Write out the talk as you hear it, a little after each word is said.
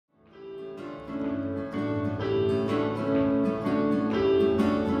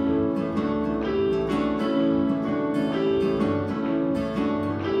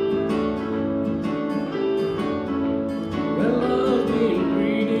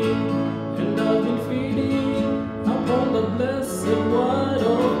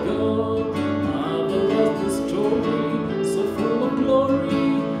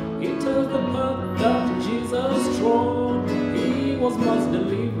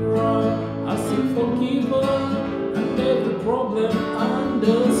deliverer, a sin forgiver, and every problem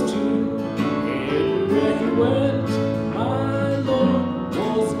understood. Everywhere he went, my Lord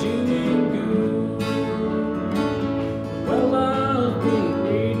was doing good. Well, I've been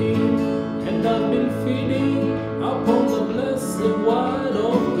reading and I've been feeding upon the blessed word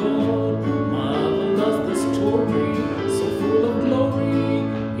of God. Marvellous the story, so full of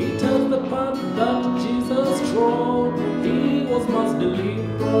glory. It tells the path that Jesus trod. He was man's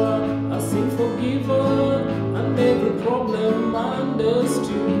deliverer, a sin forgiver, and every problem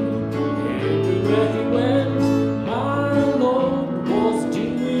understood. Everywhere he went, my Lord was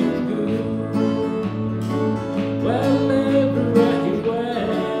doing good. Well, everywhere he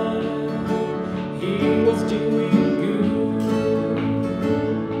went, he was doing good.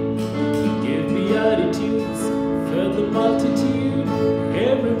 He gave beatitudes, fed the multitude,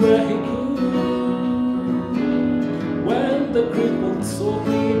 everywhere he could. When the crippled saw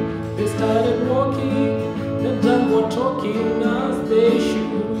him, they started walking, the dumb were talking as they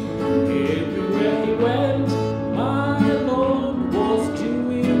should. Everywhere he went, my Lord was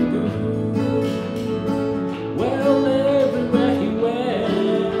doing good. Well, everywhere he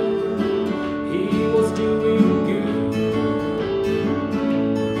went, he was doing good.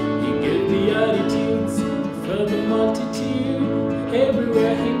 He gave beatitudes for the multitude,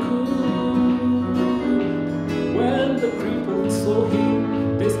 everywhere he could. When the crippled saw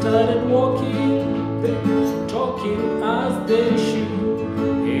him, they started walking, they talking as they should.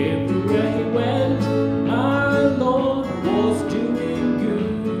 Everywhere he went, my Lord was doing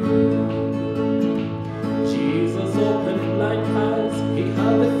good. Jesus opened blind eyes, he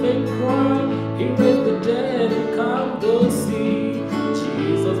heard the faint cry, he raised the dead and calmed the sea.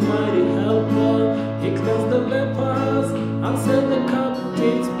 Jesus, mighty helper, he cleansed the lepers and set the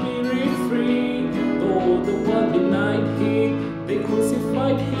captive spirit free. Though the world denied him, they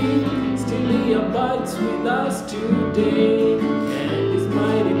crucified him, still he abides with us today. And his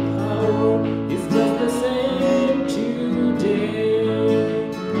mighty power is just the same today.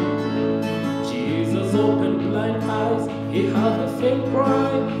 Jesus opened blind eyes, he heard the faint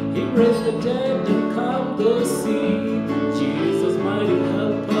cry, he raised the dead and calmed the sea. Jesus, mighty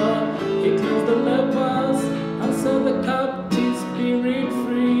helper, he cleansed the lepers and set the captive spirit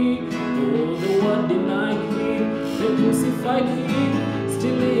free. Though the world denied him, they crucified him,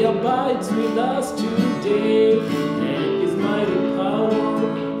 still he abides with us today. And his mighty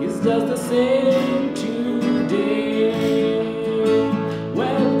power is just the same today.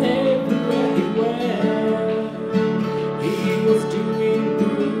 Well, everywhere he went, he was doing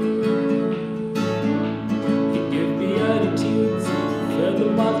good. He gave beatitudes for the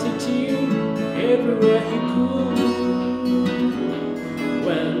multitude, everywhere he could.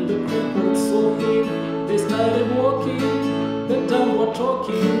 When the crippled saw him, they started walking, the dumb were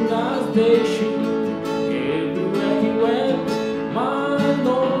talking as they should. Everywhere he went, my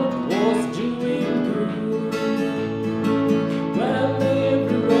Lord was doing good. Well,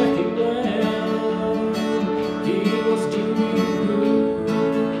 everywhere he went, he was doing good.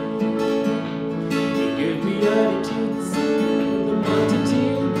 He gave beatitudes for the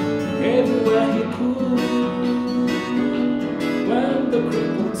multitude, everywhere he could. When the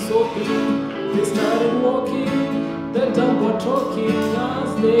crippled saw him, they started walking, the dumb were talking as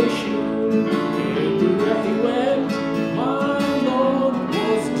they should. Everywhere he went, my Lord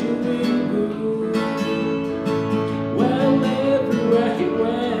was doing good. Well, everywhere he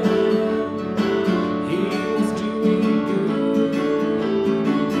went, he was doing good.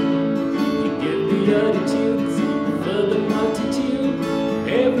 He gave beatitudes for the multitude,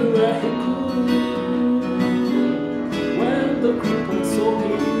 everywhere he could. When the crippled saw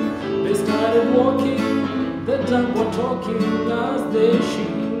him, they started walking, the dumb were talking as they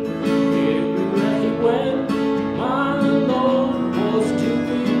should.